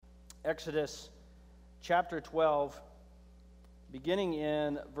Exodus chapter 12, beginning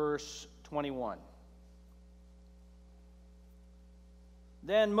in verse 21.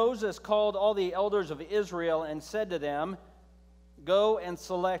 Then Moses called all the elders of Israel and said to them, "Go and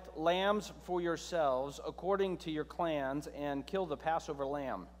select lambs for yourselves according to your clans and kill the Passover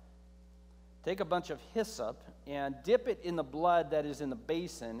lamb. Take a bunch of hyssop and dip it in the blood that is in the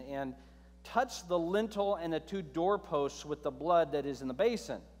basin and touch the lintel and the two doorposts with the blood that is in the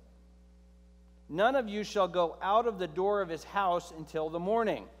basin. None of you shall go out of the door of his house until the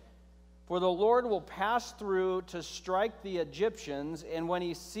morning. For the Lord will pass through to strike the Egyptians, and when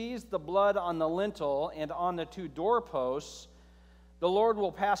he sees the blood on the lintel and on the two doorposts, the Lord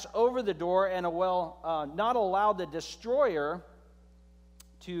will pass over the door and will not allow the destroyer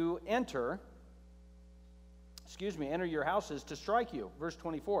to enter your houses to strike you." Verse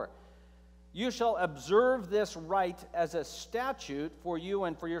 24. "You shall observe this rite as a statute for you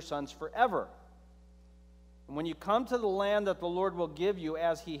and for your sons forever. And when you come to the land that the Lord will give you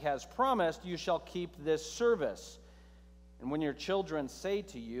as he has promised, you shall keep this service. And when your children say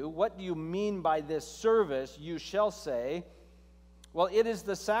to you, 'What do you mean by this service?' you shall say, 'Well, it is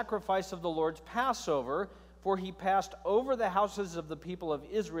the sacrifice of the Lord's Passover, for he passed over the houses of the people of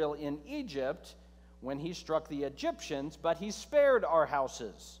Israel in Egypt when he struck the Egyptians, but he spared our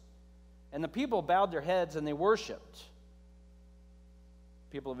houses.' And the people bowed their heads and they worshipped.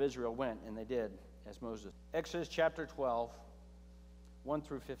 The people of Israel went and they did as Moses." Exodus chapter 12, 1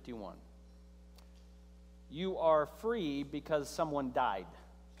 through 51. You are free because someone died.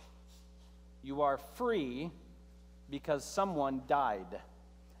 You are free because someone died.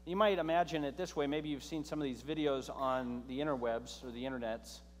 You might imagine it this way. Maybe you've seen some of these videos on the interwebs or the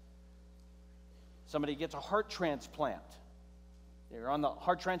internets. Somebody gets a heart transplant. They're on the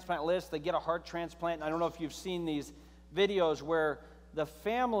heart transplant list. They get a heart transplant. I don't know if you've seen these videos where the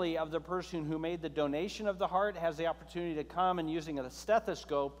family of the person who made the donation of the heart has the opportunity to come and, using a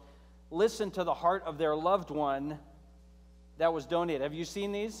stethoscope, listen to the heart of their loved one that was donated. Have you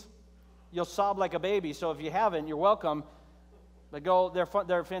seen these? You'll sob like a baby, so if you haven't, you're welcome. But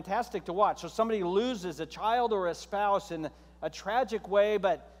they're fantastic to watch. So somebody loses a child or a spouse in a tragic way,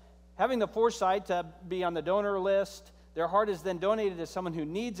 but having the foresight to be on the donor list, their heart is then donated to someone who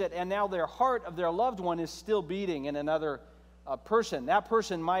needs it, and now their heart of their loved one is still beating in another person. That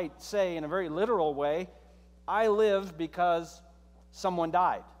person might say, in a very literal way, "I live because someone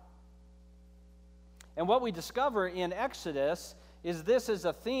died." And what we discover in Exodus is this is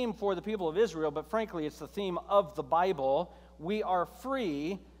a theme for the people of Israel, but frankly, it's the theme of the Bible. We are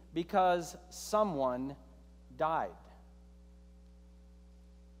free because someone died.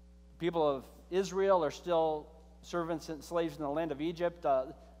 The people of Israel are still servants and slaves in the land of Egypt.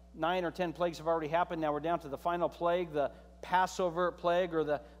 9 or 10 plagues have already happened. Now we're down to the final plague, the Passover plague, or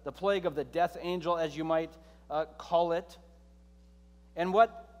the plague of the death angel, as you might call it. And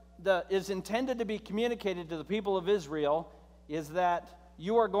what is intended to be communicated to the people of Israel is that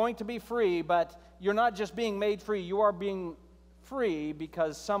you are going to be free, but you're not just being made free. You are being free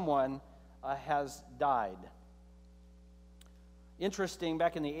because someone has died. Interesting,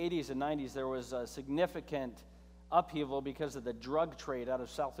 back in the 80s and 90s, there was a significant upheaval because of the drug trade out of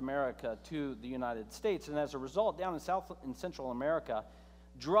South America to the United States. And as a result, down in South and Central America,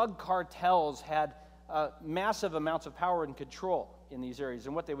 drug cartels had massive amounts of power and control in these areas.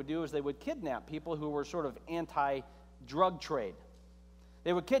 And what they would do is they would kidnap people who were sort of anti-drug trade.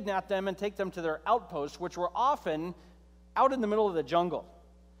 They would kidnap them and take them to their outposts, which were often out in the middle of the jungle.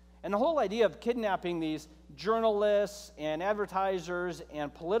 And the whole idea of kidnapping these journalists and advertisers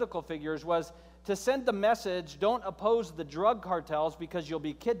and political figures was to send the message, don't oppose the drug cartels because you'll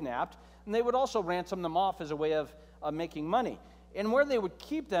be kidnapped. And they would also ransom them off as a way of making money. And where they would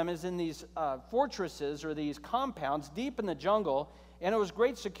keep them is in these fortresses or these compounds deep in the jungle, and it was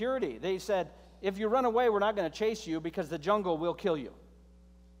great security. They said, if you run away, we're not going to chase you because the jungle will kill you.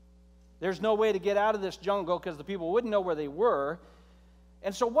 There's no way to get out of this jungle because the people wouldn't know where they were.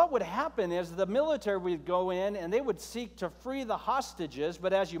 And so what would happen is the military would go in and they would seek to free the hostages,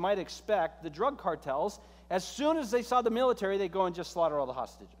 but as you might expect, the drug cartels, as soon as they saw the military, they'd go and just slaughter all the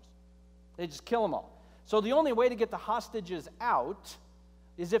hostages. They'd just kill them all. So the only way to get the hostages out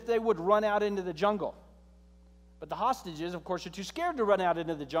is if they would run out into the jungle. But the hostages, of course, are too scared to run out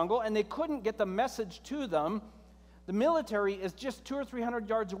into the jungle, and they couldn't get the message to them. The military is just 200 or 300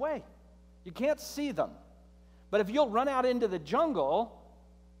 yards away. You can't see them. But if you'll run out into the jungle,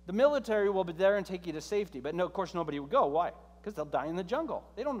 the military will be there and take you to safety. But no, of course, nobody would go. Why? Because they'll die in the jungle.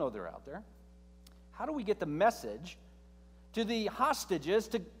 They don't know they're out there. How do we get the message to the hostages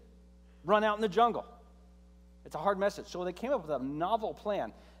to run out in the jungle? It's a hard message. So they came up with a novel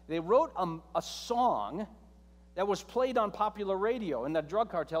plan. They wrote a song that was played on popular radio, and the drug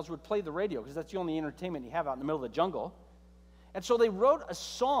cartels would play the radio because that's the only entertainment you have out in the middle of the jungle. And so they wrote a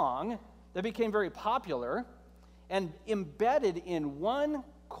song that became very popular, and embedded in one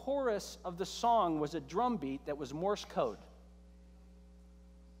chorus of the song was a drum beat that was Morse code.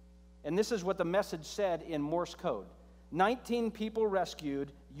 And this is what the message said in Morse code. 19 people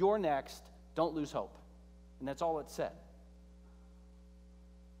rescued, you're next, don't lose hope. And that's all it said.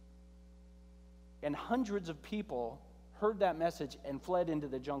 And hundreds of people heard that message and fled into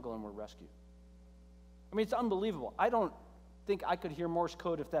the jungle and were rescued. I mean, it's unbelievable. I don't think I could hear Morse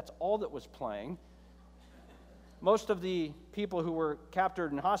code if that's all that was playing. Most of the people who were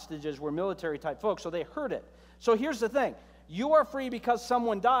captured and hostages were military-type folks, so they heard it. So here's the thing. You are free because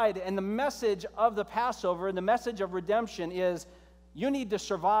someone died, and the message of the Passover and the message of redemption is you need to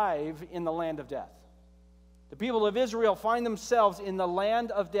survive in the land of death. The people of Israel find themselves in the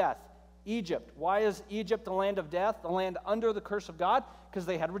land of death, Egypt. Why is Egypt the land of death, the land under the curse of God? Because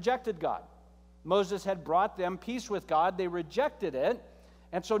they had rejected God. Moses had brought them peace with God. They rejected it.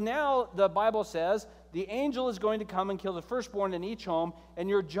 And so now the Bible says the angel is going to come and kill the firstborn in each home, and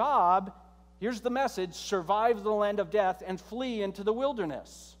your job, here's the message, survive the land of death and flee into the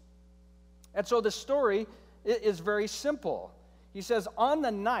wilderness. And so the story is very simple. He says, on the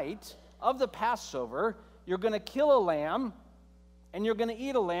night of the Passover, you're going to kill a lamb, and you're going to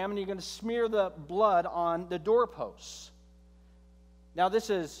eat a lamb, and you're going to smear the blood on the doorposts. Now, this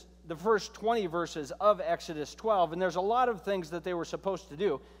is the first 20 verses of Exodus 12, and there's a lot of things that they were supposed to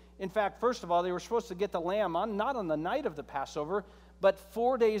do. In fact, first of all, they were supposed to get the lamb on, not on the night of the Passover, but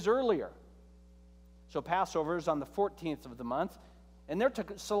 4 days earlier. So Passover is on the 14th of the month, and they're to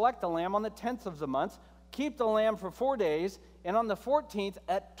select the lamb on the 10th of the month, keep the lamb for 4 days, and on the 14th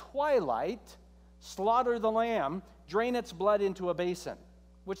at twilight, slaughter the lamb, drain its blood into a basin,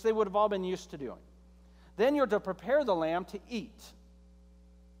 which they would have all been used to doing. Then you're to prepare the lamb to eat.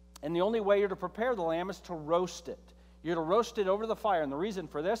 And the only way you're to prepare the lamb is to roast it. You're to roast it over the fire. And the reason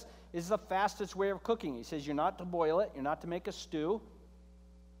for this is the fastest way of cooking. He says you're not to boil it. You're not to make a stew.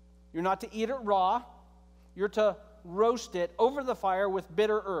 You're not to eat it raw. You're to roast it over the fire with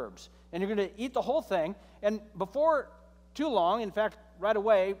bitter herbs. And you're going to eat the whole thing. And before too long, in fact, right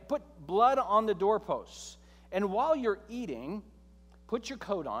away, put blood on the doorposts. And while you're eating, put your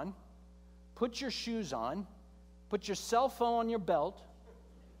coat on, put your shoes on, put your cell phone on your belt,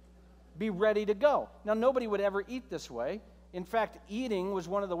 be ready to go. Now, nobody would ever eat this way. In fact, eating was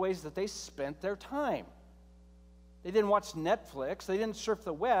one of the ways that they spent their time. They didn't watch Netflix. They didn't surf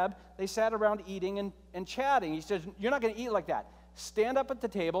the web. They sat around eating and chatting. He says, you're not going to eat like that. Stand up at the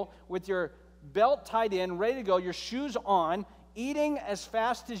table with your belt tied in, ready to go, your shoes on, eating as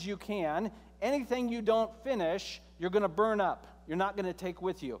fast as you can. Anything you don't finish, you're going to burn up. You're not going to take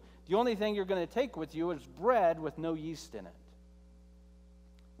with you. The only thing you're going to take with you is bread with no yeast in it.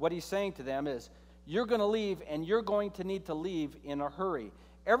 What he's saying to them is, you're going to leave, and you're going to need to leave in a hurry.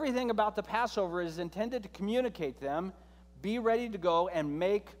 Everything about the Passover is intended to communicate them, be ready to go, and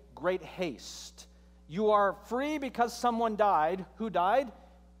make great haste. You are free because someone died. Who died?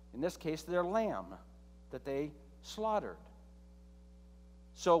 In this case, their lamb that they slaughtered.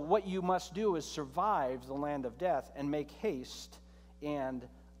 So what you must do is survive the land of death and make haste and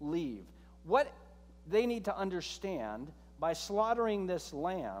leave. What they need to understand by slaughtering this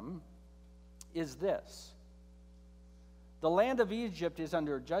lamb is this. The land of Egypt is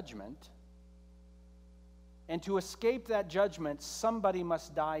under judgment, and to escape that judgment, somebody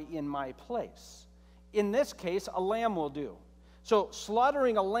must die in my place. In this case, a lamb will do. So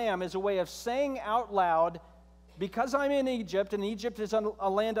slaughtering a lamb is a way of saying out loud, because I'm in Egypt, and Egypt is a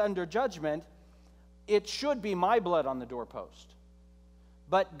land under judgment, it should be my blood on the doorpost.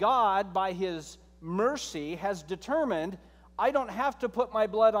 But God, by his mercy, has determined I don't have to put my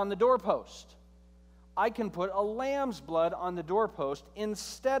blood on the doorpost. I can put a lamb's blood on the doorpost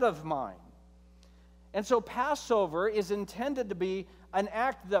instead of mine. And so Passover is intended to be an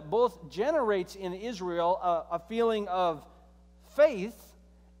act that both generates in Israel a feeling of faith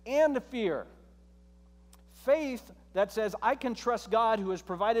and fear. Faith that says, I can trust God who has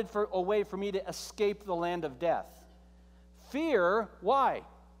provided a way for me to escape the land of death. Fear, why?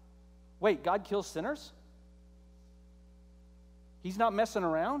 Wait, God kills sinners? He's not messing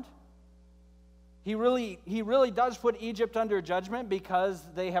around? He really does put Egypt under judgment because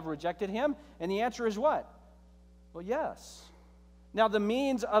they have rejected him? And the answer is what? Well, yes. Now, the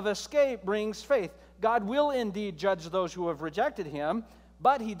means of escape brings faith. God will indeed judge those who have rejected him,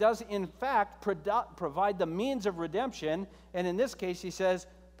 but he does, in fact, provide the means of redemption. And in this case, he says,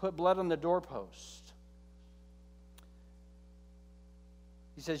 put blood on the doorpost.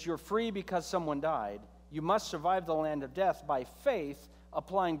 He says, you're free because someone died. You must survive the land of death by faith,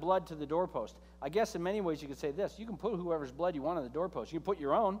 applying blood to the doorpost. I guess in many ways you could say this. You can put whoever's blood you want on the doorpost. You can put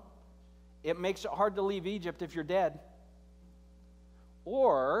your own. It makes it hard to leave Egypt if you're dead.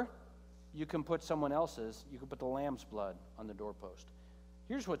 Or you can put someone else's. You can put the lamb's blood on the doorpost.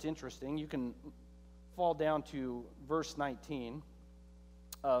 Here's what's interesting. You can fall down to verse 19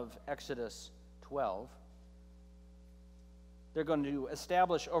 of Exodus 12. They're going to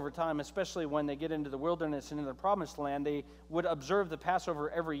establish over time, especially when they get into the wilderness and in the promised land, they would observe the Passover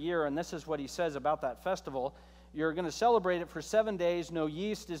every year, and this is what he says about that festival. You're going to celebrate it for 7 days. No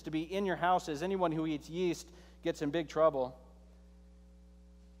yeast is to be in your houses. Anyone who eats yeast gets in big trouble.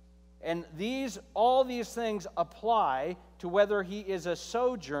 And all these things apply to whether he is a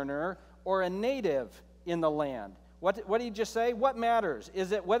sojourner or a native in the land. What did he just say? What matters?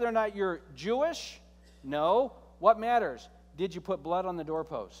 Is it whether or not you're Jewish? No. What matters? Did you put blood on the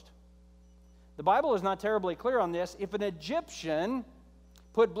doorpost? The Bible is not terribly clear on this. If an Egyptian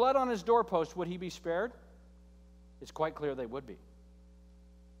put blood on his doorpost, would he be spared? It's quite clear they would be.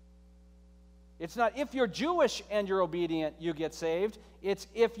 It's not if you're Jewish and you're obedient, you get saved. It's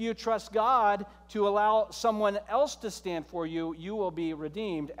if you trust God to allow someone else to stand for you, you will be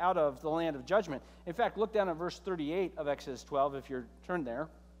redeemed out of the land of judgment. In fact, look down at verse 38 of Exodus 12 if you're turned there.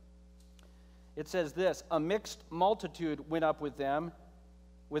 It says this, a mixed multitude went up with them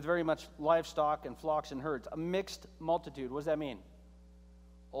with very much livestock and flocks and herds. A mixed multitude. What does that mean?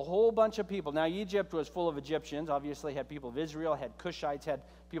 A whole bunch of people. Now, Egypt was full of Egyptians. Obviously, had people of Israel, had Cushites, had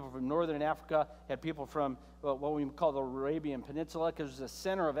people from northern Africa, had people from what we call the Arabian Peninsula, because it was a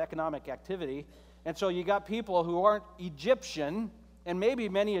center of economic activity. And so you got people who aren't Egyptian, and maybe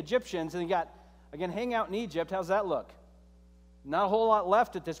many Egyptians, and you got, again, hang out in Egypt. How's that look? Not a whole lot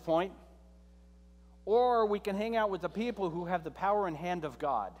left at this point. Or we can hang out with the people who have the power and hand of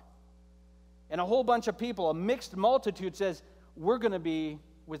God. And a whole bunch of people, a mixed multitude says, we're going to be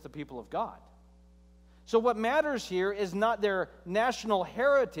with the people of God. So what matters here is not their national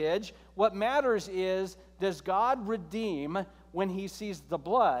heritage. What matters is, does God redeem when he sees the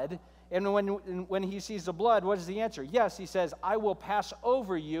blood? And when he sees the blood, what is the answer? Yes, he says, I will pass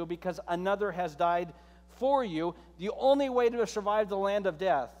over you because another has died for you. The only way to survive the land of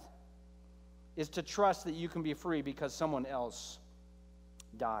death is to trust that you can be free because someone else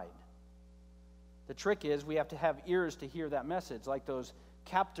died. The trick is we have to have ears to hear that message, like those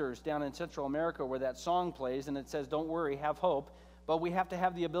captors down in Central America where that song plays and it says, don't worry, have hope. But we have to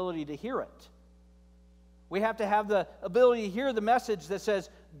have the ability to hear it. We have to have the ability to hear the message that says,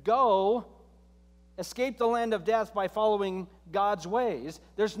 go, escape the land of death by following God's ways.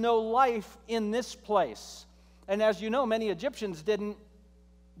 There's no life in this place. And as you know, many Egyptians didn't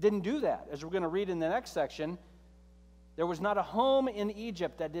do that. As we're going to read in the next section, there was not a home in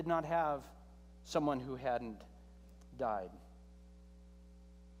Egypt that did not have someone who hadn't died.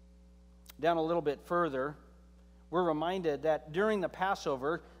 Down a little bit further, we're reminded that during the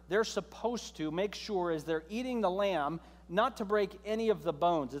Passover, they're supposed to make sure as they're eating the lamb not to break any of the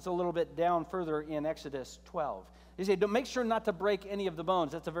bones. It's a little bit down further in Exodus 12. They say, make sure not to break any of the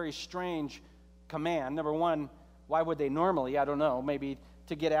bones. That's a very strange command. Number one, why would they normally? I don't know. Maybe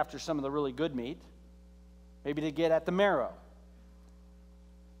to get after some of the really good meat. Maybe to get at the marrow.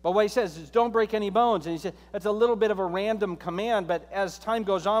 But what he says is don't break any bones. And he said that's a little bit of a random command, but as time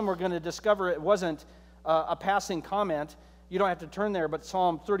goes on, we're going to discover it wasn't a passing comment. You don't have to turn there, but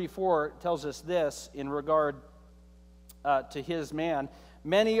Psalm 34 tells us this in regard to his man.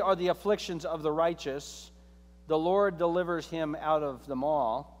 Many are the afflictions of the righteous. The Lord delivers him out of them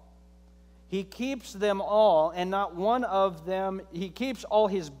all. He keeps them all, and not one of them, he keeps all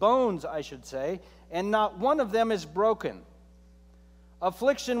his bones, I should say, and not one of them is broken.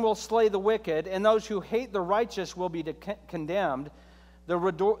 Affliction will slay the wicked, and those who hate the righteous will be condemned. The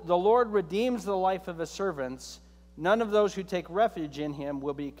Lord redeems the life of his servants. None of those who take refuge in him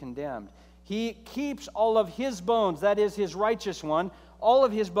will be condemned. He keeps all of his bones, that is his righteous one, all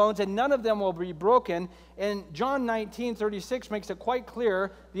of his bones, and none of them will be broken. And John 19:36 makes it quite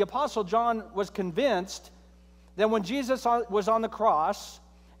clear. The Apostle John was convinced that when Jesus was on the cross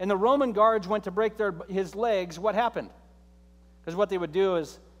and the Roman guards went to break his legs, what happened? Because what they would do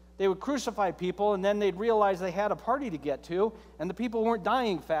is they would crucify people, and then they'd realize they had a party to get to, and the people weren't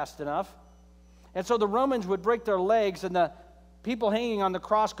dying fast enough. And so the Romans would break their legs, and the people hanging on the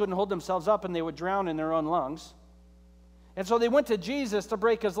cross couldn't hold themselves up, and they would drown in their own lungs. And so they went to Jesus to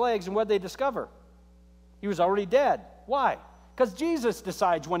break his legs, and what did they discover? He was already dead. Why? Because Jesus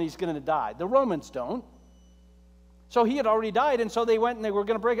decides when he's going to die. The Romans don't. So he had already died, and so they went and they were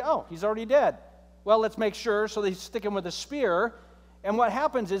going to break it. Oh, he's already dead. Well, let's make sure. So they stick him with a spear, And what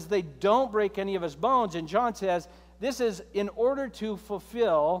happens is they don't break any of his bones. And John says, this is in order to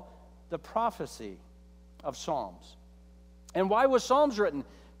fulfill the prophecy of Psalms. And why was Psalms written?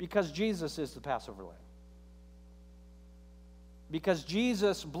 Because Jesus is the Passover lamb. Because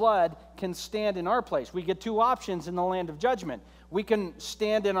Jesus' blood can stand in our place. We get two options in the land of judgment. We can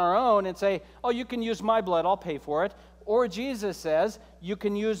stand in our own and say, oh, you can use my blood, I'll pay for it. Or Jesus says, you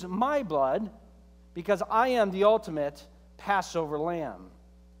can use my blood because I am the ultimate Passover lamb.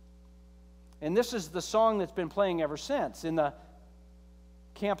 And this is the song that's been playing ever since in the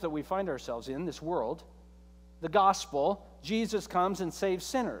camp that we find ourselves in, this world. The gospel, Jesus comes and saves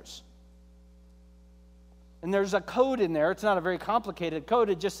sinners. And there's a code in there. It's not a very complicated code.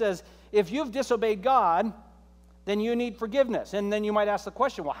 It just says, if you've disobeyed God, then you need forgiveness. And then you might ask the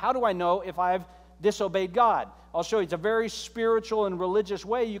question, well, how do I know if I've disobeyed God? I'll show you. It's a very spiritual and religious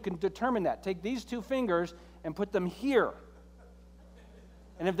way you can determine that. Take these two fingers and put them here.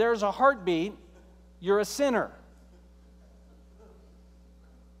 And if there's a heartbeat, you're a sinner.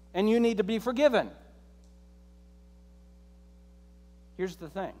 And you need to be forgiven. Here's the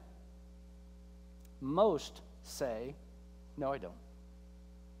thing. Most say, no, I don't.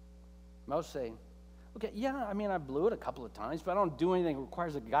 Most say, okay, yeah, I mean, I blew it a couple of times, but I don't do anything that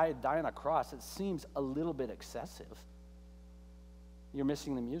requires a guy to die on a cross. It seems a little bit excessive. You're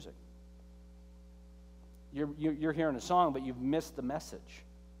missing the music. You're hearing a song, but you've missed the message.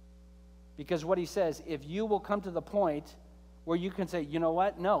 Because what he says, if you will come to the point where you can say, you know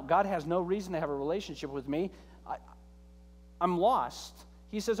what? No, God has no reason to have a relationship with me. I'm lost.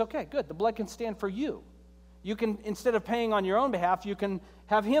 He says, okay, good. The blood can stand for you. You can, instead of paying on your own behalf, you can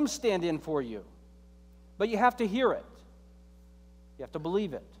have him stand in for you. But you have to hear it. You have to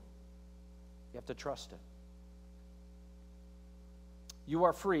believe it. You have to trust it. You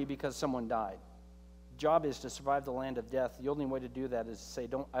are free because someone died. Job is to survive the land of death. The only way to do that is to say,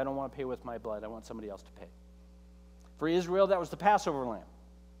 I don't want to pay with my blood. I want somebody else to pay. For Israel, that was the Passover lamb.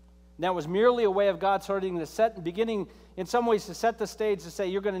 And that was merely a way of God starting to beginning in some ways to set the stage to say,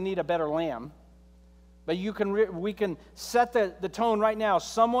 you're going to need a better lamb. But we can set the tone right now.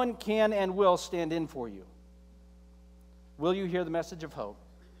 Someone can and will stand in for you. Will you hear the message of hope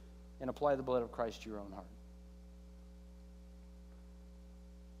and apply the blood of Christ to your own heart?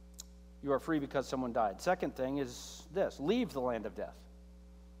 You are free because someone died. Second thing is this: leave the land of death.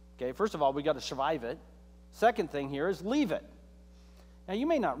 Okay, first of all, we got to survive it. Second thing here is leave it. Now, you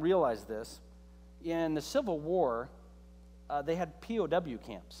may not realize this. In the Civil War, they had POW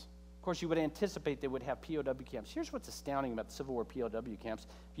camps. Of course, you would anticipate they would have POW camps. Here's what's astounding about the Civil War POW camps.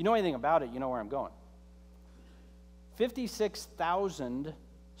 If you know anything about it, you know where I'm going. 56,000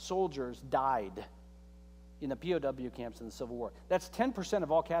 soldiers died in the POW camps in the Civil War. That's 10%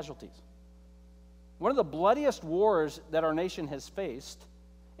 of all casualties. One of the bloodiest wars that our nation has faced,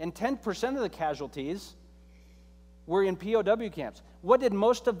 and 10% of the casualties were in POW camps. What did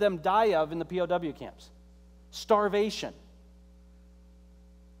most of them die of in the POW camps? Starvation.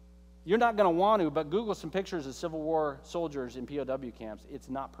 You're not going to want to, but Google some pictures of Civil War soldiers in POW camps. It's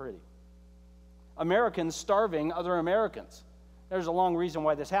not pretty. Americans starving other Americans. There's a long reason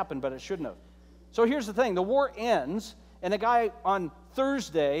why this happened, but it shouldn't have. So here's the thing. The war ends, and a guy on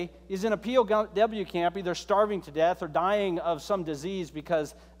Thursday is in a POW camp, either starving to death or dying of some disease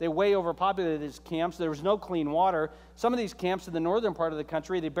because they way overpopulated his camps. There was no clean water. Some of these camps in the northern part of the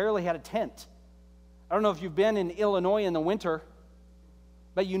country, they barely had a tent. I don't know if you've been in Illinois in the winter,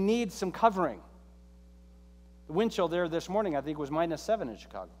 but you need some covering. The wind chill there this morning, I think, was -7 in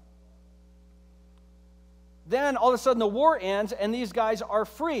Chicago. Then, all of a sudden, the war ends, and these guys are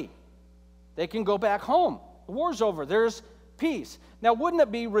free. They can go back home. The war's over. There's peace. Now, wouldn't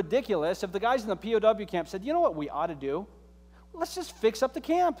it be ridiculous if the guys in the POW camp said, you know what we ought to do? Let's just fix up the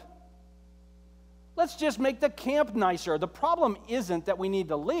camp. Let's just make the camp nicer. The problem isn't that we need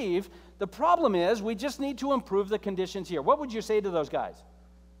to leave. The problem is we just need to improve the conditions here. What would you say to those guys?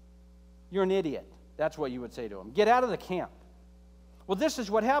 You're an idiot. That's what you would say to them. Get out of the camp. Well, this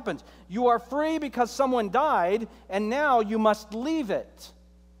is what happens. You are free because someone died, and now you must leave it.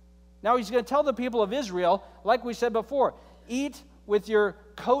 Now he's going to tell the people of Israel, like we said before, eat with your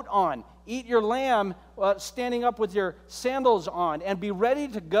coat on. Eat your lamb standing up with your sandals on, and be ready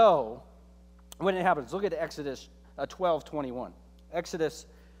to go when it happens. Look at Exodus 12:21. Exodus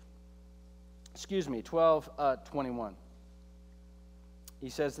 12:21. He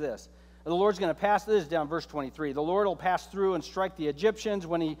says this. The Lord's going to pass, this is down verse 23. The Lord will pass through and strike the Egyptians.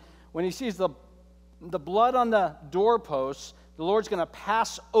 When he sees the blood on the doorposts, the Lord's going to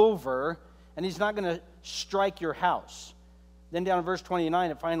pass over, and he's not going to strike your house. Then down in verse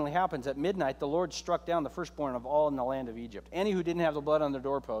 29, it finally happens. At midnight, the Lord struck down the firstborn of all in the land of Egypt. Any who didn't have the blood on their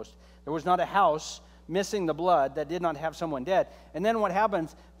doorpost. There was not a house missing the blood that did not have someone dead. And then what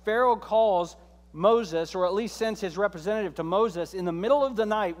happens? Pharaoh calls Moses, or at least sends his representative to Moses in the middle of the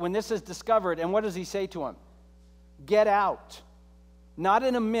night when this is discovered. And what does he say to him? Get out. Not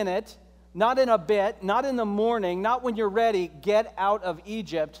in a minute, not in a bit, not in the morning, not when you're ready. Get out of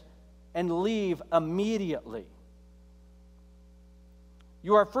Egypt and leave immediately.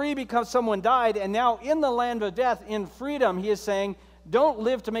 You are free because someone died, and now in the land of death, in freedom, he is saying, don't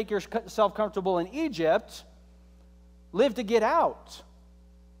live to make yourself comfortable in Egypt. Live to get out.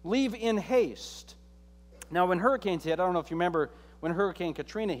 Leave in haste. Now, when hurricanes hit, I don't know if you remember when Hurricane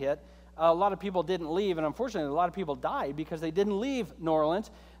Katrina hit, a lot of people didn't leave, and unfortunately, a lot of people died because they didn't leave New Orleans.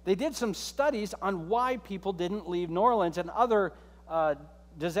 They did some studies on why people didn't leave New Orleans and other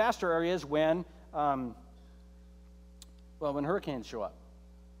disaster areas when hurricanes show up.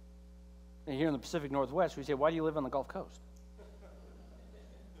 And here in the Pacific Northwest, we say, why do you live on the Gulf Coast?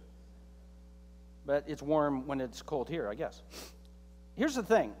 But it's warm when it's cold here, I guess. Here's the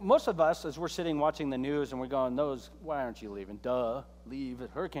thing. Most of us, as we're sitting watching the news and we're going, why aren't you leaving? Duh, leave, a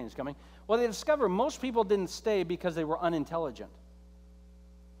hurricane's coming. Well, they discover most people didn't stay because they were unintelligent.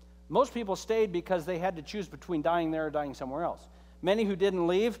 Most people stayed because they had to choose between dying there or dying somewhere else. Many who didn't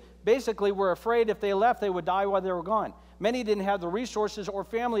leave basically were afraid if they left, they would die while they were gone. Many didn't have the resources or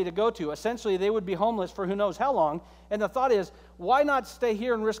family to go to. Essentially, they would be homeless for who knows how long. And the thought is, why not stay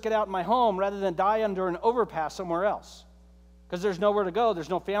here and risk it out in my home rather than die under an overpass somewhere else? Because there's nowhere to go.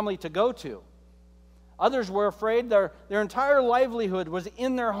 There's no family to go to. Others were afraid their entire livelihood was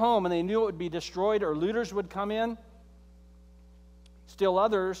in their home, and they knew it would be destroyed or looters would come in. Still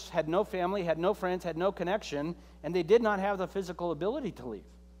others had no family, had no friends, had no connection, and they did not have the physical ability to leave.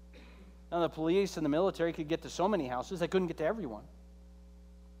 Now, the police and the military could get to so many houses, they couldn't get to everyone.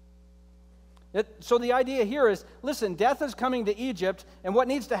 So the idea here is, listen, death is coming to Egypt, and what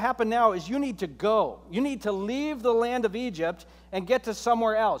needs to happen now is you need to go. You need to leave the land of Egypt and get to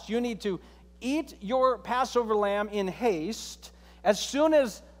somewhere else. You need to eat your Passover lamb in haste. As soon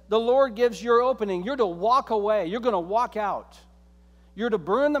as the Lord gives your opening, you're to walk away. You're going to walk out. You're to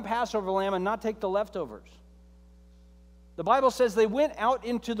burn the Passover lamb and not take the leftovers. The Bible says they went out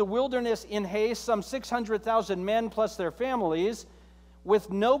into the wilderness in haste, some 600,000 men plus their families,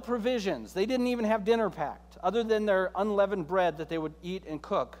 with no provisions. They didn't even have dinner packed, other than their unleavened bread that they would eat and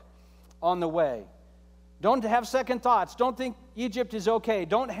cook on the way. Don't have second thoughts. Don't think Egypt is okay.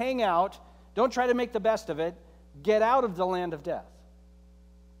 Don't hang out. Don't try to make the best of it. Get out of the land of death.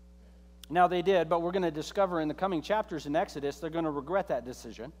 Now they did, but we're going to discover in the coming chapters in Exodus, they're going to regret that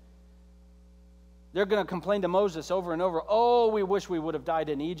decision. They're going to complain to Moses over and over, oh, we wish we would have died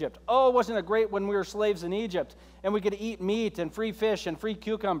in Egypt. Oh, wasn't it great when we were slaves in Egypt and we could eat meat and free fish and free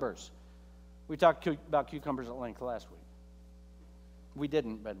cucumbers? We talked about cucumbers at length last week. We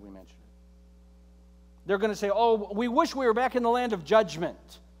didn't, but we mentioned it. They're going to say, oh, we wish we were back in the land of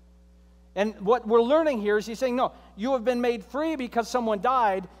judgment. And what we're learning here is he's saying, no, you have been made free because someone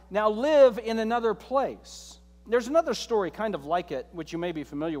died. Now live in another place. There's another story kind of like it, which you may be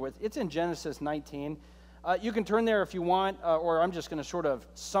familiar with. It's in Genesis 19. You can turn there if you want, or I'm just going to sort of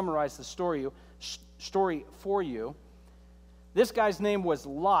summarize the story for you. This guy's name was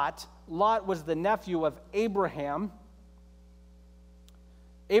Lot. Lot was the nephew of Abraham.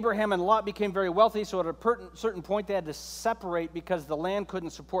 Abraham and Lot became very wealthy, so at a certain point they had to separate because the land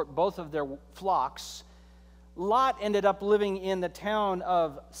couldn't support both of their flocks. Lot ended up living in the town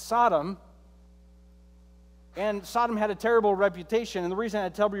of Sodom. And Sodom had a terrible reputation, and the reason it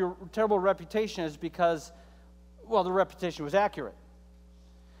had a terrible reputation is because, well, the reputation was accurate.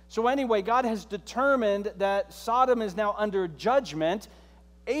 So anyway, God has determined that Sodom is now under judgment.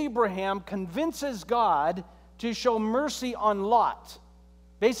 Abraham convinces God to show mercy on Lot.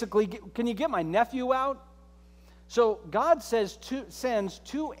 Basically, can you get my nephew out? So God sends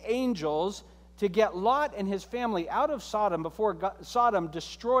two angels to get Lot and his family out of Sodom before Sodom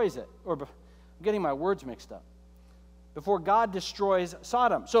destroys it, or I'm getting my words mixed up. Before God destroys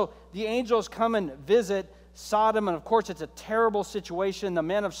Sodom. So the angels come and visit Sodom, and of course it's a terrible situation. The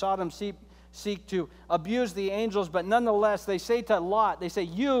men of Sodom seek to abuse the angels, but nonetheless they say to Lot, they say,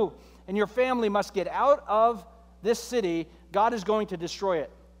 you and your family must get out of this city. God is going to destroy it.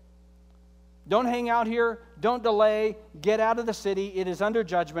 Don't hang out here. Don't delay. Get out of the city. It is under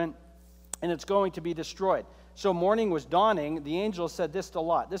judgment, and it's going to be destroyed. So morning was dawning. The angel said this to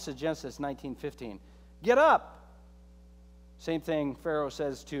Lot. This is Genesis 19:15. Get up. Same thing Pharaoh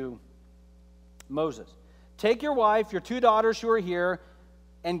says to Moses. Take your wife, your two daughters who are here,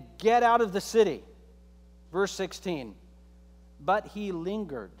 and get out of the city. Verse 16. but he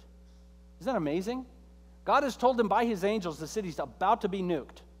lingered. Isn't that amazing? God has told him by his angels the city's about to be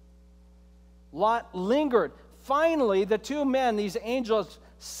nuked. Lot lingered. Finally, the two men, these angels,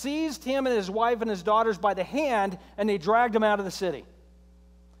 seized him and his wife and his daughters by the hand, and they dragged him out of the city.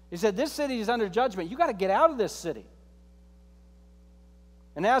 He said, this city is under judgment. You got to get out of this city.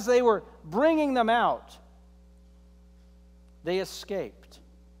 And as they were bringing them out, they escaped.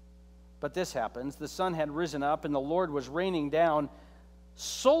 But this happens. The sun had risen up, and the Lord was raining down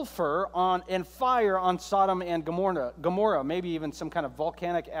sulfur and fire on Sodom and Gomorrah. Maybe even some kind of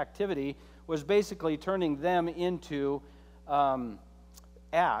volcanic activity was basically turning them into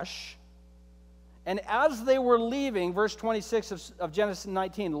ash. And as they were leaving, verse 26 of Genesis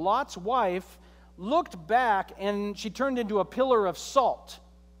 19, Lot's wife looked back, and she turned into a pillar of salt.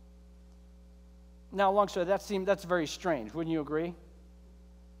 Now, long story, that's very strange. Wouldn't you agree?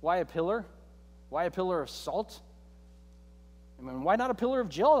 Why a pillar? Why a pillar of salt? I mean, why not a pillar of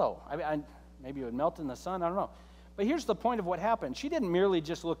Jell-O? Maybe it would melt in the sun. I don't know. But here's the point of what happened. She didn't merely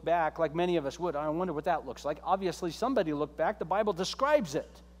just look back like many of us would. I wonder what that looks like. Obviously, somebody looked back. The Bible describes it.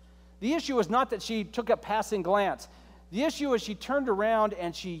 The issue is not that she took a passing glance. The issue is she turned around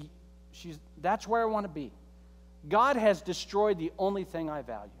and that's where I want to be. God has destroyed the only thing I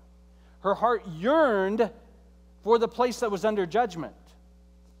value. Her heart yearned for the place that was under judgment.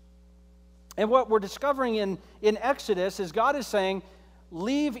 And what we're discovering in Exodus is God is saying,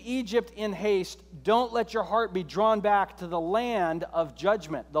 leave Egypt in haste. Don't let your heart be drawn back to the land of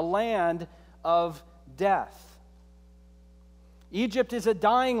judgment, the land of death. Egypt is a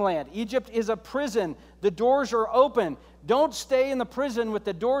dying land. Egypt is a prison. The doors are open. Don't stay in the prison with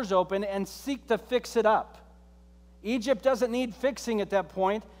the doors open and seek to fix it up. Egypt doesn't need fixing at that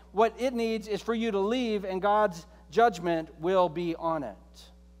point. What it needs is for you to leave, and God's judgment will be on it.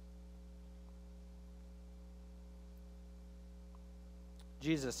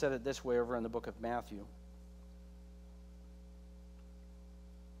 Jesus said it this way over in the book of Matthew.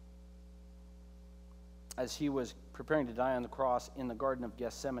 As he was preparing to die on the cross in the Garden of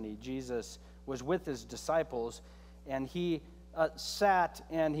Gethsemane, Jesus was with his disciples, and he sat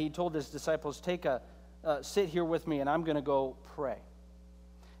and he told his disciples, sit here with me, and I'm going to go pray.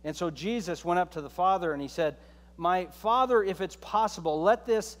 And so Jesus went up to the Father and he said, my Father, if it's possible, let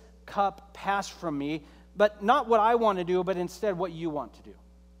this cup pass from me, but not what I want to do, but instead what you want to do.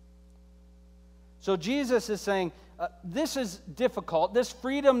 So Jesus is saying, this is difficult. This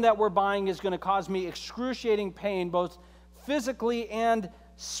freedom that we're buying is going to cause me excruciating pain, both physically and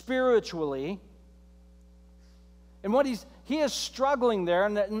spiritually. And what he is struggling there,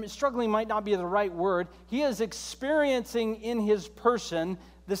 and struggling might not be the right word, he is experiencing in his person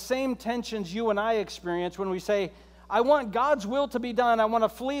the same tensions you and I experience when we say, I want God's will to be done, I want to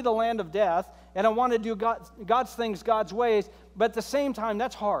flee the land of death, and I want to do God's things God's ways, but at the same time,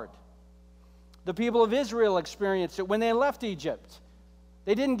 that's hard. The people of Israel experienced it when they left Egypt.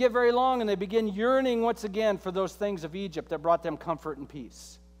 They didn't get very long, and they began yearning once again for those things of Egypt that brought them comfort and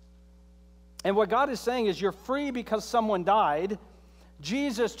peace. And what God is saying is, you're free because someone died.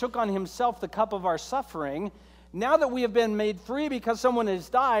 Jesus took on himself the cup of our suffering. Now that we have been made free because someone has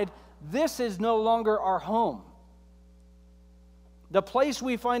died, this is no longer our home. The place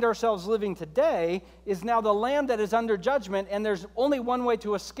we find ourselves living today is now the land that is under judgment, and there's only one way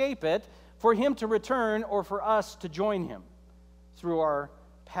to escape it, for him to return or for us to join him through our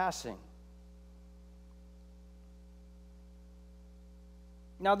passing.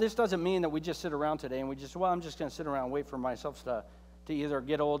 Now, this doesn't mean that we just sit around today and I'm just going to sit around and wait for myself to either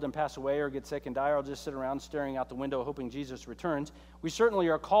get old and pass away or get sick and die, or I'll just sit around staring out the window hoping Jesus returns. We certainly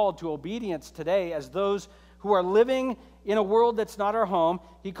are called to obedience today as those who are living in a world that's not our home.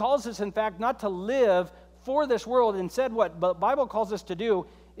 He calls us, in fact, not to live for this world. Instead, what the Bible calls us to do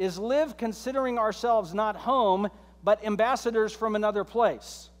is live considering ourselves not home, but ambassadors from another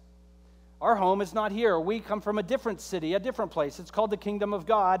place. Our home is not here. We come from a different city, a different place. It's called the kingdom of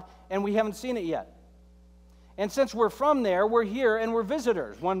God, and we haven't seen it yet. And since we're from there, we're here and we're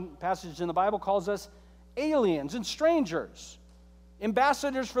visitors. One passage in the Bible calls us aliens and strangers,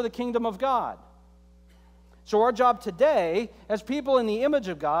 ambassadors for the kingdom of God. So our job today, as people in the image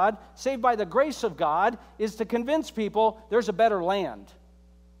of God, saved by the grace of God, is to convince people there's a better land.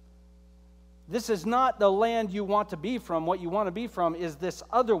 This is not the land you want to be from. What you want to be from is this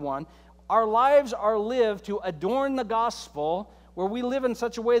other one. Our lives are lived to adorn the gospel, where we live in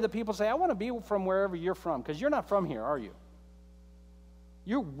such a way that people say, I want to be from wherever you're from, because you're not from here, are you?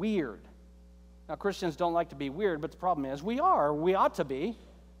 You're weird. Now, Christians don't like to be weird, but the problem is we ought to be.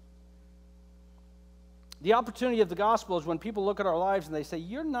 The opportunity of the gospel is when people look at our lives and they say,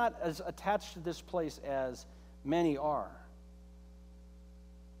 you're not as attached to this place as many are.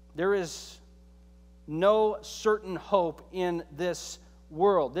 There is no certain hope in this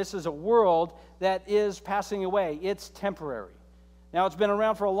world. This is a world that is passing away. It's temporary. Now, it's been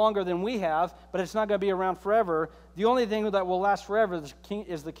around for longer than we have, but it's not going to be around forever. The only thing that will last forever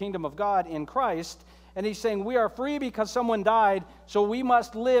is the kingdom of God in Christ. And he's saying we are free because someone died, so we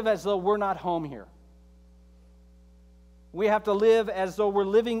must live as though we're not home here. We have to live as though we're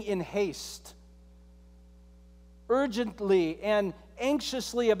living in haste, urgently and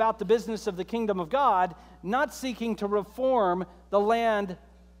anxiously about the business of the kingdom of God, not seeking to reform the land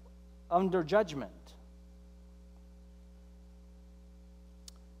under judgment.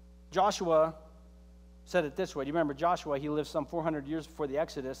 Joshua said it this way. Do you remember Joshua? He lived some 400 years before the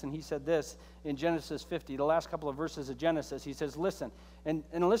Exodus, and he said this in Genesis 50, the last couple of verses of Genesis. He says, listen, and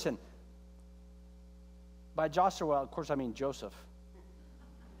listen, by Joshua, of course I mean Joseph.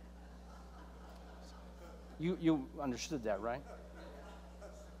 You understood that, right?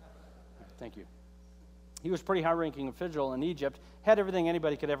 Thank you. He was a pretty high-ranking official in Egypt, had everything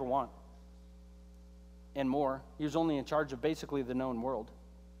anybody could ever want, and more. He was only in charge of basically the known world.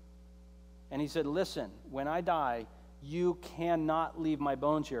 And he said, listen, when I die, you cannot leave my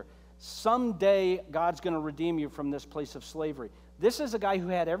bones here. Someday, God's going to redeem you from this place of slavery. This is a guy who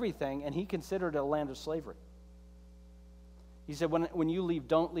had everything, and he considered it a land of slavery. He said, when you leave,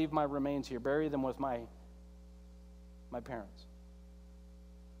 don't leave my remains here. Bury them with my parents.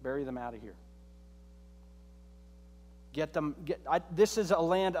 Bury them out of here. This is a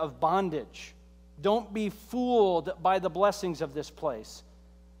land of bondage. Don't be fooled by the blessings of this place.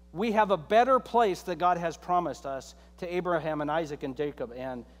 We have a better place that God has promised us to Abraham and Isaac and Jacob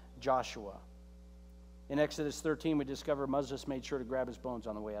and Joshua. In Exodus 13, we discover Moses made sure to grab his bones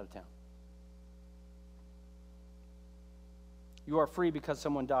on the way out of town. You are free because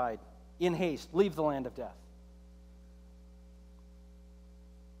someone died. In haste, leave the land of death.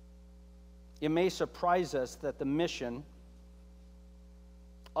 It may surprise us that the mission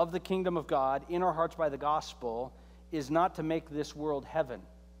of the kingdom of God in our hearts by the gospel is not to make this world heaven.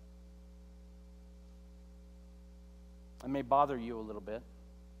 It may bother you a little bit.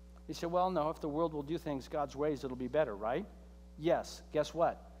 You say, well, no, if the world will do things God's ways, it'll be better, right? Yes. Guess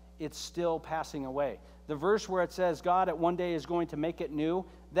what? It's still passing away. The verse where it says God at one day is going to make it new,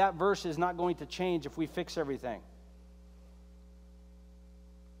 that verse is not going to change if we fix everything.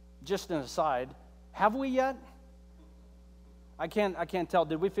 Just an aside, have we yet? I can't tell.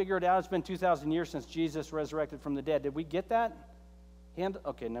 Did we figure it out? It's been 2,000 years since Jesus resurrected from the dead. Did we get that?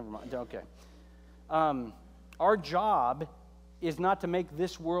 Okay, never mind. Okay. Our job is not to make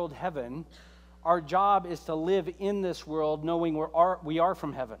this world heaven. Our job is to live in this world knowing we are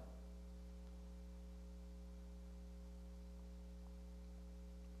from heaven.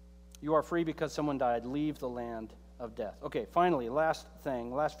 You are free because someone died. Leave the land of death. Okay, finally, last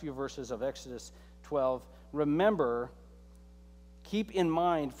few verses of Exodus 12. Remember, keep in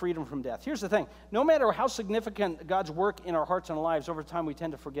mind freedom from death. Here's the thing. No matter how significant God's work in our hearts and lives, over time we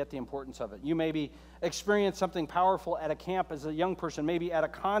tend to forget the importance of it. You maybe experience something powerful at a camp as a young person, maybe at a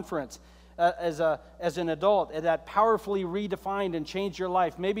conference as an adult, that powerfully redefined and changed your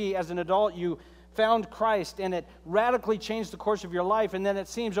life. Maybe as an adult you found Christ and it radically changed the course of your life, and then it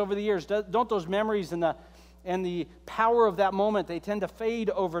seems over the years, don't those memories and the power of that moment, they tend to fade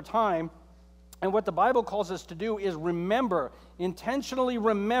over time. And what the Bible calls us to do is intentionally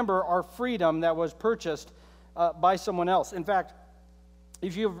remember our freedom that was purchased by someone else. In fact,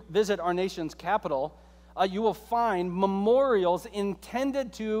 if you visit our nation's capital, you will find memorials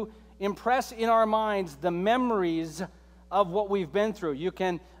intended to impress in our minds the memories of what we've been through. You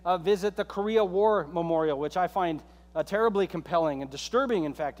can visit the Korea War Memorial, which I find terribly compelling and disturbing,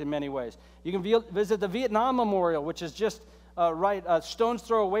 in fact, in many ways. You can visit the Vietnam Memorial, which is just right a stone's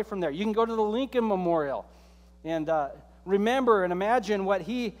throw away from there. You can go to the Lincoln Memorial and remember and imagine what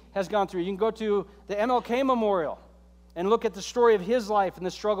he has gone through. You can go to the MLK Memorial and look at the story of his life and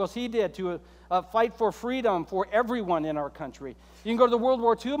the struggles he did to fight for freedom for everyone in our country. You can go to the World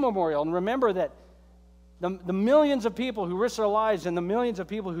War II Memorial and remember that the millions of people who risked their lives and the millions of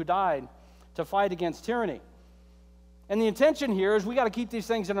people who died to fight against tyranny. And the intention here is we got to keep these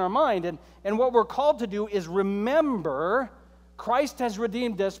things in our mind. And what we're called to do is remember Christ has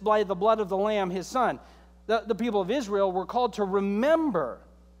redeemed us by the blood of the Lamb, his Son. The people of Israel were called to remember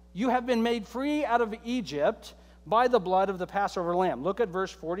you have been made free out of Egypt by the blood of the Passover lamb. Look at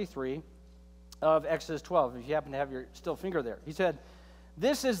verse 43 of Exodus 12, if you happen to have your still finger there. He said,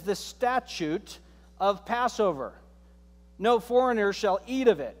 this is the statute of Passover. No foreigner shall eat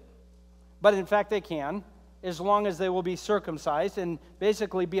of it. But in fact they can, as long as they will be circumcised and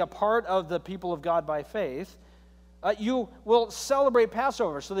basically be a part of the people of God by faith. You will celebrate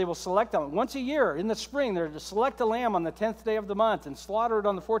Passover. So they will select them. Once a year in the spring, they're to select a lamb on the 10th day of the month and slaughter it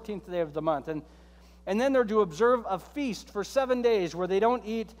on the 14th day of the month. And then they're to observe a feast for 7 days where they don't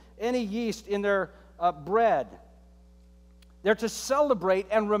eat any yeast in their bread. They're to celebrate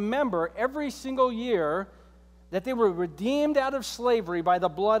and remember every single year that they were redeemed out of slavery by the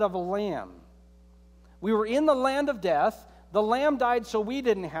blood of a lamb. We were in the land of death. The lamb died so we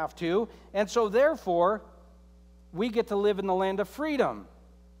didn't have to. And so therefore, we get to live in the land of freedom.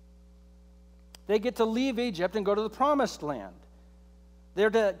 They get to leave Egypt and go to the promised land. They're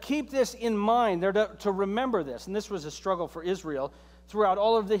to keep this in mind. They're to remember this. And this was a struggle for Israel throughout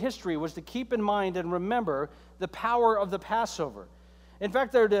all of the history, was to keep in mind and remember the power of the Passover. In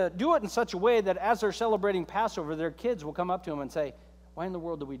fact, they're to do it in such a way that as they're celebrating Passover, their kids will come up to them and say, "Why in the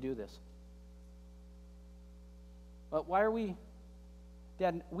world do we do this? Why are we,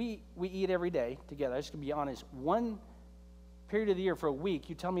 Dad, we eat every day together. I'm just going to be honest. One period of the year for a week,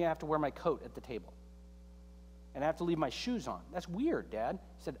 you tell me I have to wear my coat at the table. And I have to leave my shoes on. That's weird, Dad."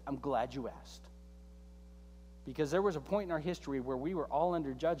 He said, "I'm glad you asked." Because there was a point in our history where we were all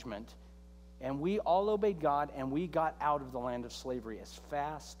under judgment, and we all obeyed God, and we got out of the land of slavery as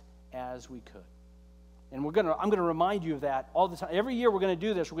fast as we could. And I'm going to remind you of that all the time. Every year we're going to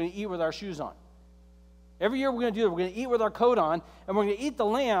do this. We're going to eat with our shoes on. Every year we're going to do it. We're going to eat with our coat on, and we're going to eat the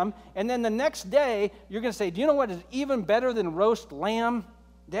lamb, and then the next day you're going to say, "Do you know what is even better than roast lamb,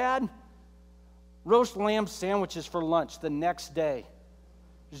 Dad?" Roast lamb sandwiches for lunch the next day.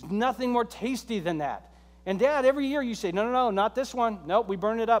 There's nothing more tasty than that. And Dad, every year you say, no, not this one. Nope, we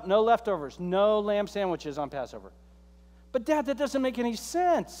burn it up. No leftovers. No lamb sandwiches on Passover. But Dad, that doesn't make any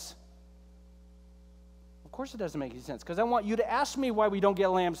sense. Of course it doesn't make any sense, because I want you to ask me why we don't get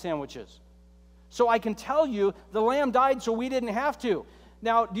lamb sandwiches. So I can tell you the lamb died so we didn't have to.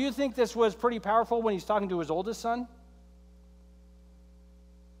 Now, do you think this was pretty powerful when he's talking to his oldest son?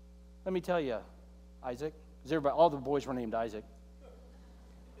 Let me tell you, Isaac, because all the boys were named Isaac.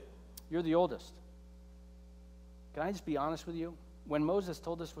 You're the oldest. Can I just be honest with you? When Moses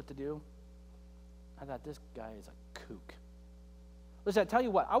told us what to do, I thought, this guy is a kook. Listen, I tell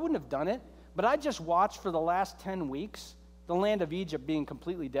you what, I wouldn't have done it, but I just watched for the last 10 weeks the land of Egypt being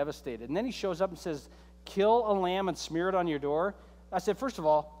completely devastated. And then he shows up and says, "Kill a lamb and smear it on your door." I said, first of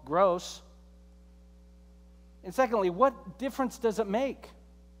all, gross. And secondly, what difference does it make?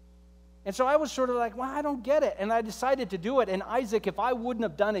 And so I was sort of like, well, I don't get it. And I decided to do it. And Isaac, if I wouldn't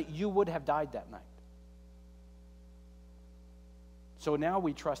have done it, you would have died that night. So now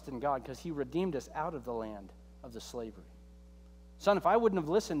we trust in God because he redeemed us out of the land of the slavery. Son, if I wouldn't have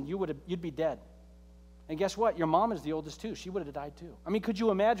listened, you'd be dead. And guess what? Your mom is the oldest too. She would have died too. I mean, could you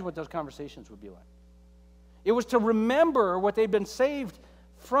imagine what those conversations would be like? It was to remember what they'd been saved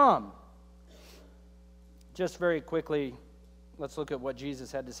from. Just very quickly, let's look at what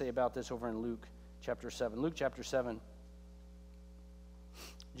Jesus had to say about this over in Luke chapter 7. Luke chapter 7.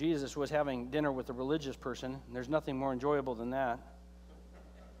 Jesus was having dinner with a religious person, and there's nothing more enjoyable than that.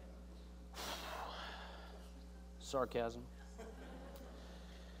 Sarcasm.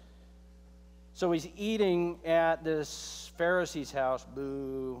 So he's eating at this Pharisee's house.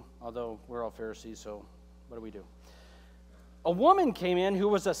 Boo. Although we're all Pharisees, so what do we do? A woman came in who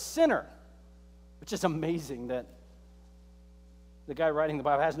was a sinner, which is amazing that the guy writing the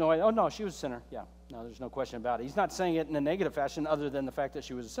Bible has no idea. Oh, no, she was a sinner. Yeah, no, there's no question about it. He's not saying it in a negative fashion other than the fact that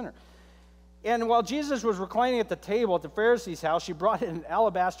she was a sinner. And while Jesus was reclining at the table at the Pharisee's house, she brought in an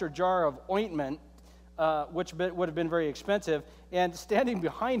alabaster jar of ointment, which would have been very expensive. And standing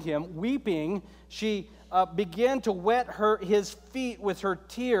behind him, weeping, she began to wet his feet with her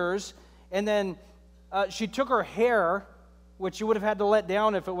tears. And then she took her hair, which she would have had to let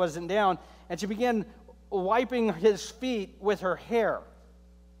down if it wasn't down, and she began wiping his feet with her hair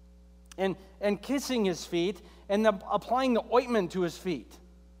and kissing his feet and applying the ointment to his feet.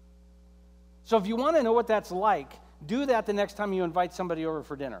 So if you want to know what that's like, do that the next time you invite somebody over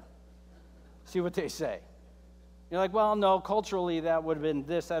for dinner. See what they say. You're like, well, no, culturally that would have been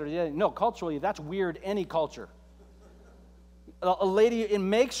this, that, or the other. No, culturally that's weird, any culture. A lady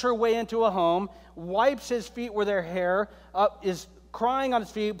makes her way into a home, wipes his feet with her hair, is crying on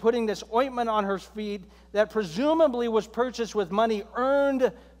his feet, putting this ointment on her feet that presumably was purchased with money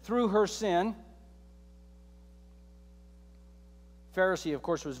earned through her sin. Pharisee, of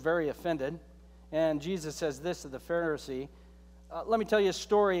course, was very offended. And Jesus says this to the Pharisee. Let me tell you a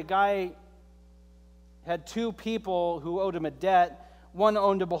story. A guy had two people who owed him a debt. One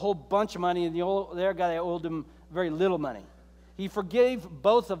owed him a whole bunch of money, and the other guy owed him very little money. He forgave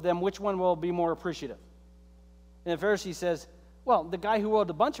both of them. Which one will be more appreciative? And the Pharisee says, Well, the guy who owed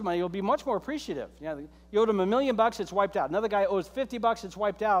a bunch of money will be much more appreciative. You owed him $1 million, it's wiped out. Another guy owes $50, it's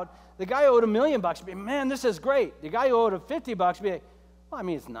wiped out. The guy who owed $1 million would be, man, this is great. The guy who owed him $50 would be like, well, I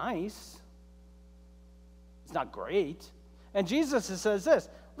mean, it's nice. It's not great. And Jesus says this,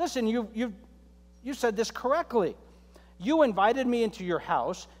 listen, you said this correctly. You invited me into your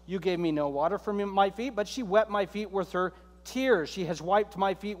house. You gave me no water for my feet, but she wet my feet with her tears. She has wiped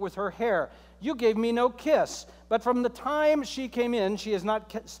my feet with her hair. You gave me no kiss, but from the time she came in, she has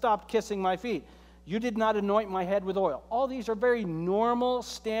not stopped kissing my feet. You did not anoint my head with oil. All these are very normal,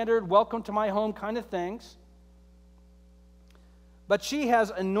 standard, welcome to my home kind of things. But she has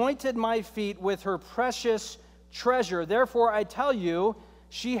anointed my feet with her precious treasure. Therefore, I tell you,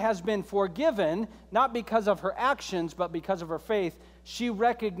 she has been forgiven, not because of her actions, but because of her faith. She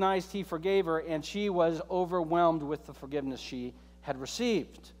recognized he forgave her, and she was overwhelmed with the forgiveness she had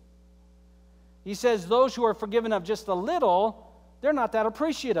received. He says those who are forgiven of just a little, they're not that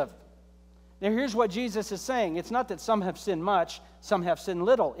appreciative. Now, here's what Jesus is saying. It's not that some have sinned much, some have sinned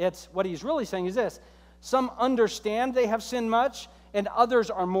little. It's what he's really saying is this. Some understand they have sinned much, and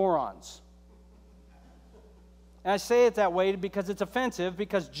others are morons. And I say it that way because it's offensive,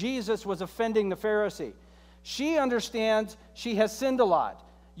 because Jesus was offending the Pharisee. She understands she has sinned a lot.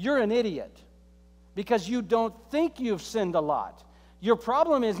 You're an idiot because you don't think you've sinned a lot. Your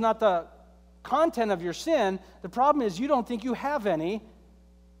problem is not the content of your sin. The problem is you don't think you have any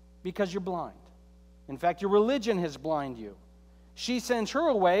because you're blind. In fact, your religion has blinded you. She sends her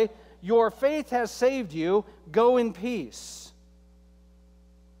away. Your faith has saved you. Go in peace.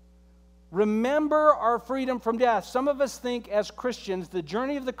 Remember our freedom from death. Some of us think as Christians, the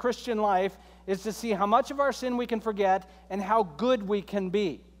journey of the Christian life is to see how much of our sin we can forget and how good we can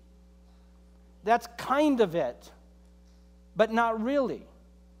be. That's kind of it, but not really.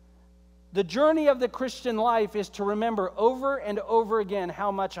 The journey of the Christian life is to remember over and over again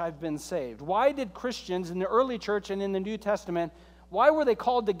how much I've been saved. Why did Christians in the early church and in the New Testament, why were they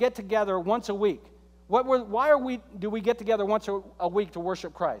called to get together once a week? Do we get together once a week to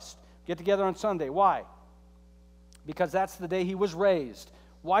worship Christ? Get together on Sunday. Why? Because that's the day he was raised.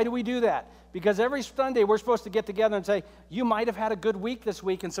 Why do we do that? Because every Sunday we're supposed to get together and say, you might have had a good week this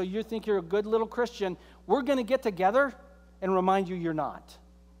week, and so you think you're a good little Christian. We're going to get together and remind you you're not.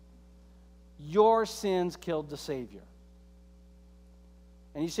 Your sins killed the Savior.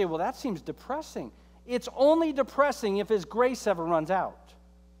 And you say, well, that seems depressing. It's only depressing if his grace ever runs out.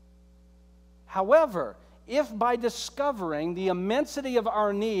 However, if by discovering the immensity of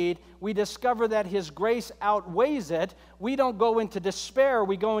our need, we discover that his grace outweighs it, we don't go into despair,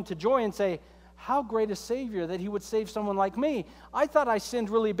 we go into joy and say, how great a Savior that he would save someone like me. I thought I sinned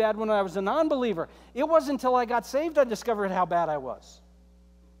really bad when I was a non-believer. It wasn't until I got saved I discovered how bad I was.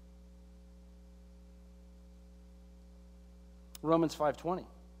 Romans 5:20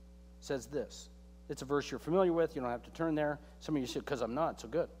 says this. It's a verse you're familiar with. You don't have to turn there. Some of you said, because I'm not, so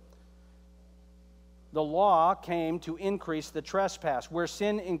good. The law came to increase the trespass. Where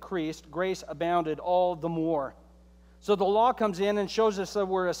sin increased, grace abounded all the more. So the law comes in and shows us that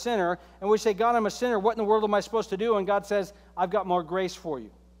we're a sinner, and we say, God, I'm a sinner. What in the world am I supposed to do? And God says, I've got more grace for you.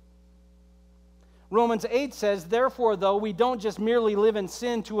 Romans 8 says, therefore, though we don't just merely live in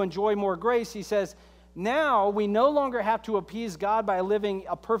sin to enjoy more grace, he says, now we no longer have to appease God by living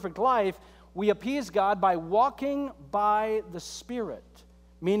a perfect life. We appease God by walking by the Spirit.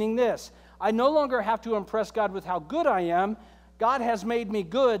 Meaning this, I no longer have to impress God with how good I am. God has made me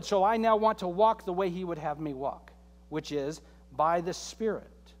good, so I now want to walk the way he would have me walk, which is by the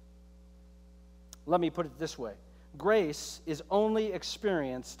Spirit. Let me put it this way. Grace is only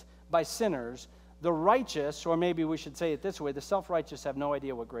experienced by sinners. The righteous, or maybe we should say it this way, the self-righteous have no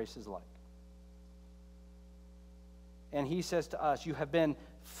idea what grace is like. And he says to us, you have been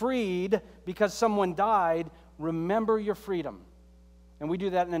freed because someone died. Remember your freedom. And we do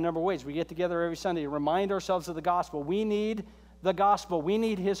that in a number of ways. We get together every Sunday to remind ourselves of the gospel. We need the gospel. We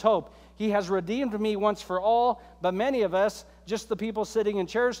need his hope. He has redeemed me once for all, but many of us, just the people sitting in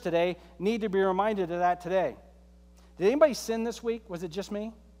chairs today, need to be reminded of that today. Did anybody sin this week? Was it just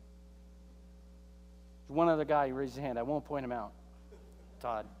me? One other guy raised his hand. I won't point him out.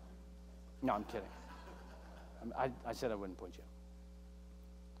 Todd. No, I'm kidding. I said I wouldn't point you out.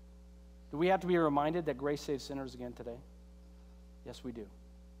 Do we have to be reminded that grace saves sinners again today? Yes, we do.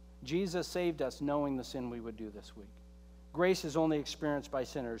 Jesus saved us knowing the sin we would do this week. Grace is only experienced by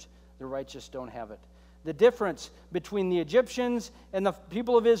sinners. The righteous don't have it. The difference between the Egyptians and the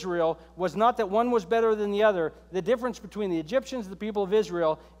people of Israel was not that one was better than the other. The difference between the Egyptians and the people of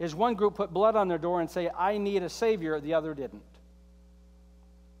Israel is one group put blood on their door and say, I need a Savior. The other didn't.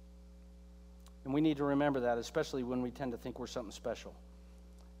 And we need to remember that, especially when we tend to think we're something special.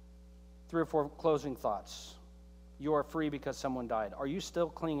 3 or 4 closing thoughts. You are free because someone died. Are you still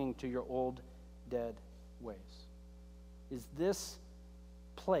clinging to your old, dead ways? Is this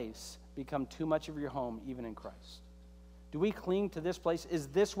place become too much of your home, even in Christ? Do we cling to this place? Is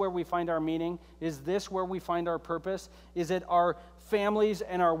this where we find our meaning? Is this where we find our purpose? Is it our families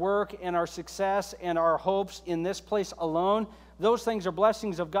and our work and our success and our hopes in this place alone? Those things are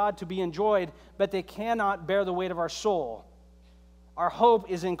blessings of God to be enjoyed, but they cannot bear the weight of our soul. Our hope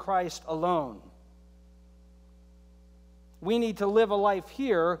is in Christ alone. We need to live a life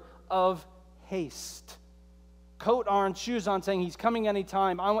here of haste. Coat on, shoes on, saying he's coming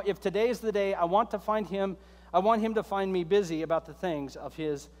anytime. If today is the day, I want to find him. I want him to find me busy about the things of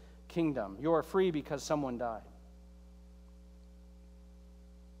his kingdom. You are free because someone died.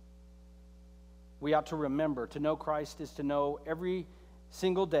 We ought to remember, to know Christ is to know every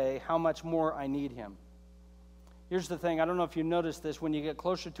single day how much more I need him. Here's the thing. I don't know if you noticed this. When you get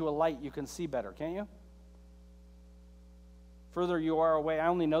closer to a light, you can see better, can't you? Further you are away, I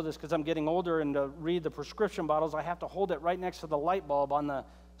only know this because I'm getting older, and to read the prescription bottles, I have to hold it right next to the light bulb on the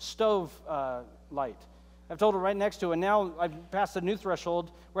stove light. I've told it right next to it, and now I've passed a new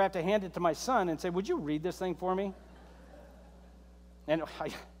threshold where I have to hand it to my son and say, would you read this thing for me? And I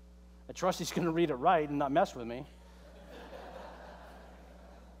trust he's going to read it right and not mess with me.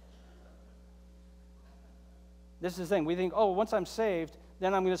 This is the thing. We think, oh, once I'm saved,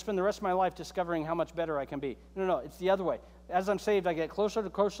 then I'm going to spend the rest of my life discovering how much better I can be. No, it's the other way. As I'm saved, I get closer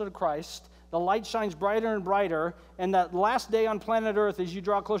to Christ. The light shines brighter and brighter, and that last day on planet Earth, as you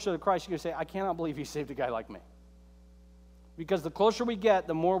draw closer to Christ, you're going to say, I cannot believe he saved a guy like me. Because the closer we get,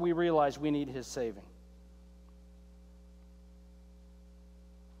 the more we realize we need his saving.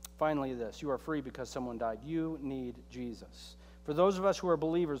 Finally, this. You are free because someone died. You need Jesus. For those of us who are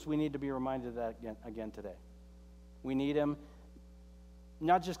believers, we need to be reminded of that again today. We need him,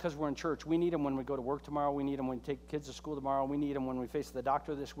 not just because we're in church. We need him when we go to work tomorrow. We need him when we take kids to school tomorrow. We need him when we face the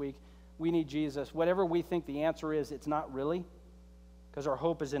doctor this week. We need Jesus. Whatever we think the answer is, it's not really, because our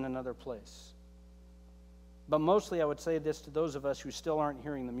hope is in another place. But mostly I would say this to those of us who still aren't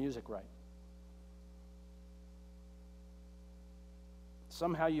hearing the music right.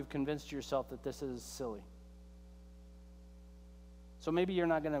 Somehow you've convinced yourself that this is silly. So maybe you're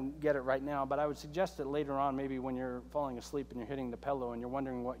not going to get it right now, but I would suggest that later on, maybe when you're falling asleep and you're hitting the pillow and you're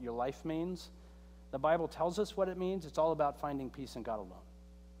wondering what your life means, the Bible tells us what it means. It's all about finding peace in God alone.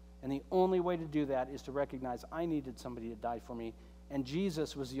 And the only way to do that is to recognize I needed somebody to die for me, and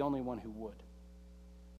Jesus was the only one who would.